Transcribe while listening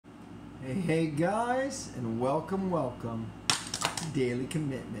Hey guys, and welcome to Daily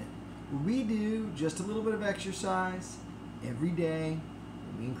Commitment. We do just a little bit of exercise every day.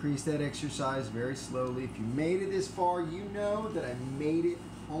 We increase that exercise very slowly. If you made it this far, you know that I made it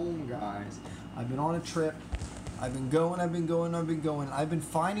home, guys. I've been on a trip. I've been going. I've been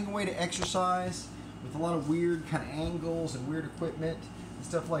finding a way to exercise with a lot of weird kind of angles and weird equipment and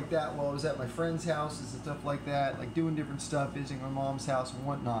stuff like that while I was at my friends' houses and stuff like that, like doing different stuff, visiting my mom's house and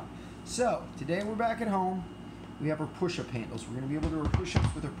whatnot. So, today we're back at home. We have our push-up handles. We're going to be able to do our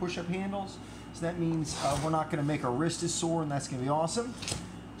push-ups with our push-up handles. So that means we're not going to make our wrist as sore, and that's going to be awesome.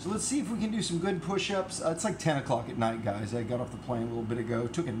 So let's see if we can do some good push-ups. It's like 10 o'clock at night, guys. I got off the plane a little bit ago,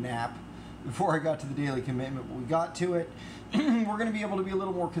 took a nap before I got to the Daily Commitment, but we got to it. We're going to be able to be a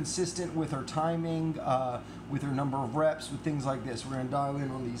little more consistent with our timing, with our number of reps, with things like this. We're going to dial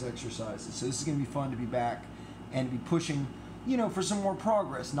in on these exercises. So this is going to be fun to be back and to be pushing, you know, for some more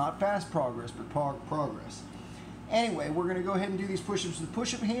progress. Not fast progress, but progress. Anyway, we're going to go ahead and do these push-ups with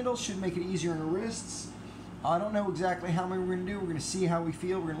push-up handles. Should make it easier on the wrists. I don't know exactly how many we're going to do. We're going to see how we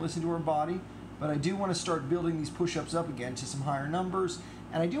feel. We're going to listen to our body. But I do want to start building these push-ups up again to some higher numbers.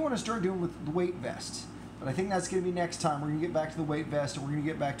 And I do want to start doing with the weight vest. But I think that's going to be next time. We're going to get back to the weight vest, and we're going to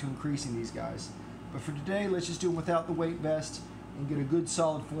get back to increasing these guys. But for today, let's just do them without the weight vest and get a good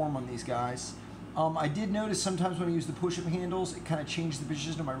solid form on these guys. I did notice sometimes when I use the push-up handles, it kind of changed the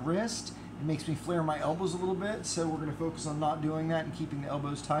position of my wrist. It makes me flare my elbows a little bit, so we're going to focus on not doing that and keeping the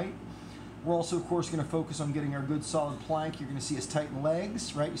elbows tight. We're also, of course, going to focus on getting our good solid plank. You're going to see us tighten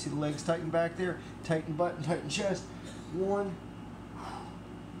legs, right? You see the legs tighten back there, tighten butt and tighten chest. 1,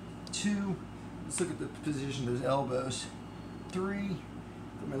 2, let's look at the position of those elbows. 3,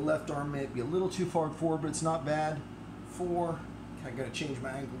 my left arm may be a little too far forward, but it's not bad. 4, I got to change my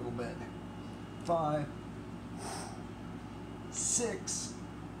angle a little bit. 5, 6,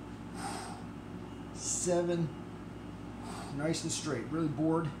 7, nice and straight, really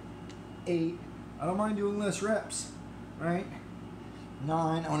bored. 8, I don't mind doing less reps, right?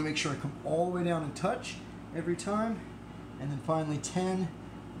 9, I want to make sure I come all the way down and touch every time. And then finally 10,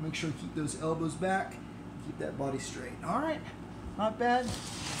 make sure I keep those elbows back, keep that body straight. All right, not bad,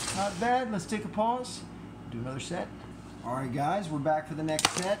 not bad. Let's take a pause, do another set. All right, guys, we're back for the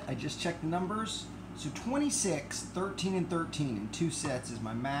next set. I just checked the numbers. So 26, 13, and 13 in 2 sets is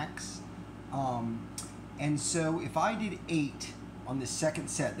my max. And so if I did 8 on this second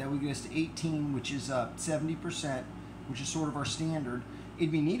set, that would get us to 18, which is 70%, which is sort of our standard.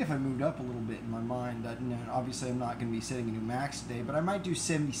 It'd be neat if I moved up a little bit in my mind. Obviously, I'm not going to be setting a new max today, but I might do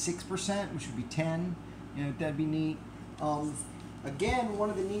 76%, which would be 10. You know, that'd be neat. Again,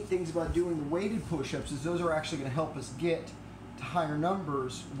 one of the neat things about doing the weighted push-ups is those are actually going to help us get to higher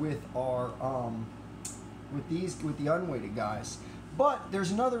numbers with our with the unweighted guys. But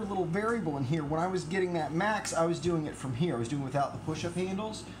there's another little variable in here. When I was getting that max, I was doing it from here. I was doing it without the push-up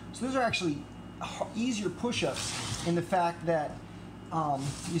handles. So those are actually easier push-ups in the fact that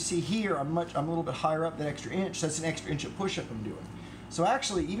you see here, I'm a little bit higher up that extra inch. That's an extra inch of push-up I'm doing. So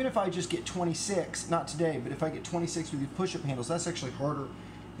actually, even if I just get 26, not today, but if I get 26 with these push-up handles, that's actually harder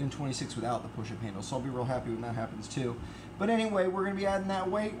than 26 without the push-up handles. So I'll be real happy when that happens too. But anyway, we're going to be adding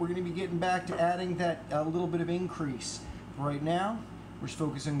that weight. We're going to be getting back to adding that little bit of increase. Right now, we're just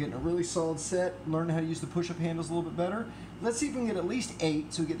focused on getting a really solid set, learning how to use the push-up handles a little bit better. Let's see if we can get at least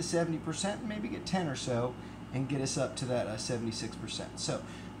 8, so we get the 70%, and maybe get 10 or so, and get us up to that 76%. So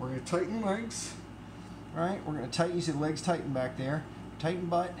we're going to tighten legs, right? We're going to tighten, you see the legs tighten back there. Tighten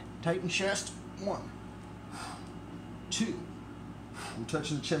butt, tighten chest. 1, 2. I'm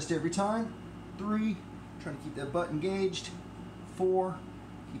touching the chest every time. 3, trying to keep that butt engaged. 4,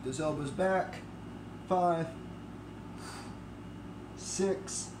 keep those elbows back. 5,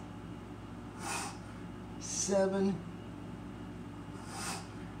 6, 7,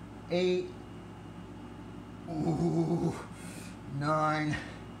 8, ooh, 9,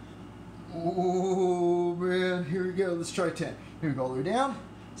 oh man, here we go, let's try 10. Here we go, all the way down,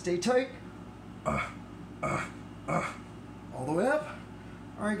 stay tight, all the way up.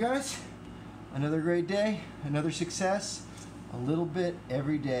 All right guys, another great day, another success. A little bit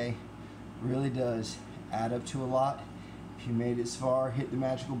every day really does add up to a lot. If you made it this far, hit the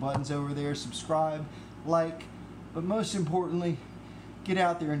magical buttons over there, subscribe, like, but most importantly, get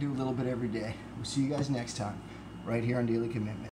out there and do a little bit every day. We'll see you guys next time, right here on Daily Commitment.